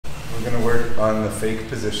we're going to work on the fake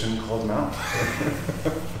position called mount.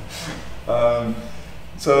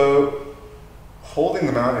 So holding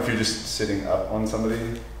the mount, if you're just sitting up on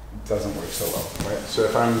somebody, doesn't work so well, right? So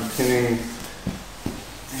if I'm pinning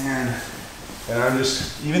and I'm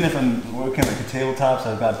just, even if I'm working like a tabletop,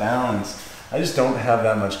 so I've got balance, I just don't have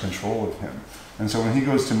that much control of him. And so when he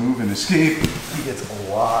goes to move and escape, he gets a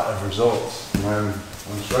lot of results when I'm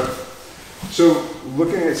struggling. So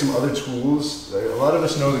looking at some other tools, a lot of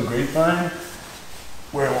us know the grapevine,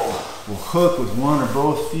 where we'll hook with one or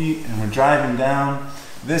both feet and we're driving down.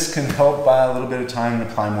 This can help buy a little bit of time and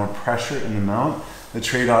apply more pressure in the mount. The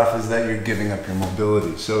trade-off is that you're giving up your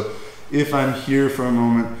mobility. So if I'm here for a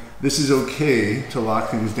moment, this is okay to lock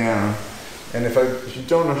things down. And if you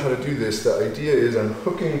don't know how to do this, the idea is I'm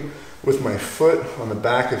hooking with my foot on the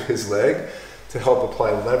back of his leg to help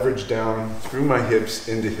apply leverage down through my hips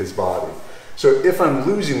into his body. So if I'm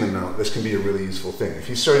losing the mount, this can be a really useful thing. If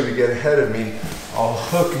he's starting to get ahead of me, I'll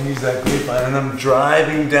hook and use that grapevine, and I'm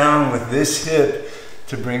driving down with this hip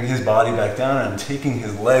to bring his body back down, and I'm taking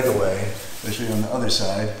his leg away, especially on the other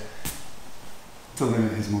side, to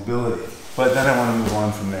limit his mobility. But then I want to move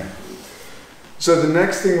on from there. So the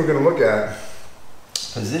next thing we're going to look at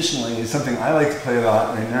positionally is something I like to play a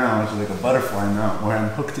lot right now, which is like a butterfly mount, where I'm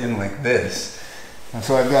hooked in like this. And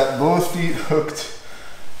so I've got both feet hooked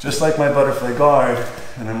just like my butterfly guard,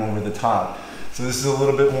 and I'm over the top. So this is a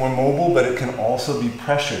little bit more mobile, but it can also be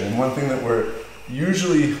pressured. And one thing that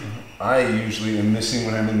I usually am missing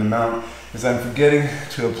when I'm in the mount is I'm forgetting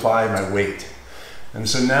to apply my weight. And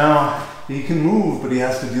so now he can move, but he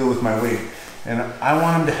has to deal with my weight. And I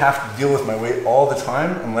want him to have to deal with my weight all the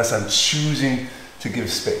time unless I'm choosing to give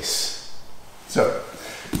space. So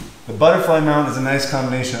the butterfly mount is a nice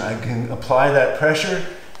combination. I can apply that pressure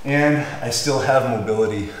and I still have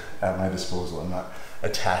mobility at my disposal. I'm not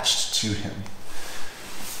attached to him.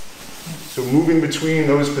 So moving between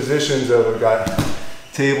those positions of I've got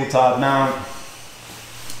tabletop mount,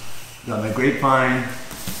 got my grapevine,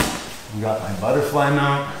 I've got my butterfly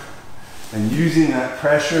mount, and using that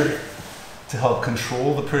pressure to help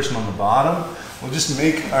control the person on the bottom will just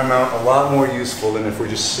make our mount a lot more useful than if we're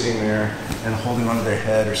just sitting there and holding onto their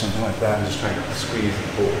head or something like that and just trying to squeeze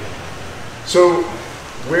and pull. So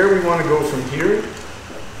where we want to go from here,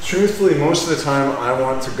 truthfully, most of the time I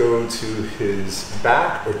want to go to his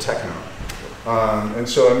back or tech mount. And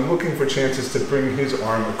so I'm looking for chances to bring his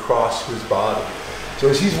arm across his body. So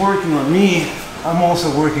as he's working on me, I'm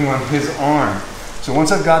also working on his arm. So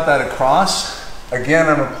once I've got that across, again,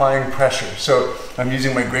 I'm applying pressure. So I'm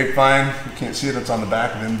using my grapevine. You can't see it, it's on the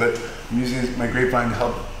back of him, but I'm using my grapevine to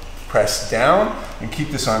help press down and keep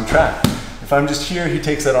this arm trapped. If I'm just here, he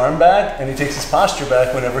takes that arm back and he takes his posture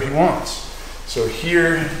back whenever he wants. So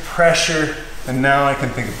here, pressure, and now I can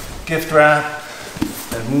think of gift wrap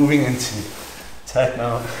and moving into tech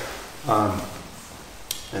mount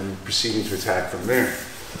and proceeding to attack from there.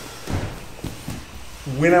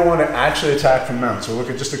 When I want to actually attack from mount, so look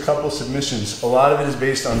at just a couple submissions, a lot of it is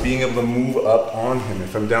based on being able to move up on him.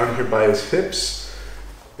 If I'm down here by his hips,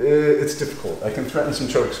 it's difficult. I can threaten some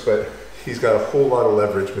chokes, but he's got a whole lot of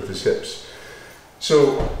leverage with his hips.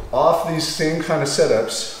 So off these same kind of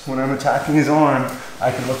setups, when I'm attacking his arm,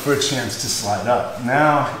 I can look for a chance to slide up.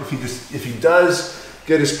 Now, if he does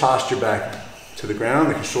get his posture back to the ground,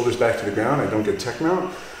 like his shoulders back to the ground, I don't get tech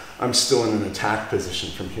mount, I'm still in an attack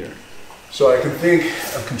position from here. So I can think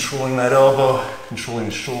of controlling that elbow, controlling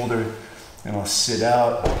the shoulder, and I'll sit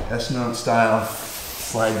out S-mount style,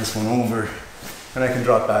 slide this one over, and I can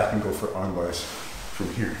drop back and go for arm bars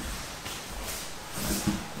from here.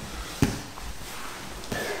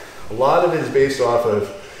 A lot of it is based off of,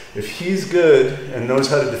 if he's good and knows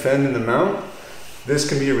how to defend in the mount, this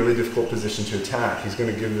can be a really difficult position to attack. He's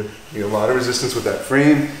going to give me a lot of resistance with that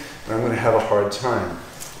frame, and I'm going to have a hard time.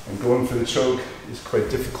 And going for the choke is quite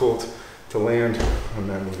difficult to land on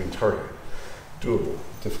that moving target. Doable,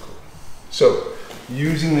 difficult. So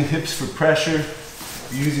using the hips for pressure,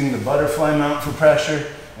 using the butterfly mount for pressure,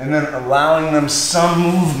 and then allowing them some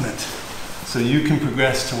movement so you can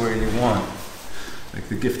progress to where you want. Like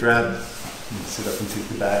the gift wrap, you can sit up and take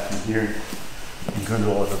the back from here and go into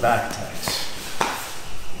all of the back attacks.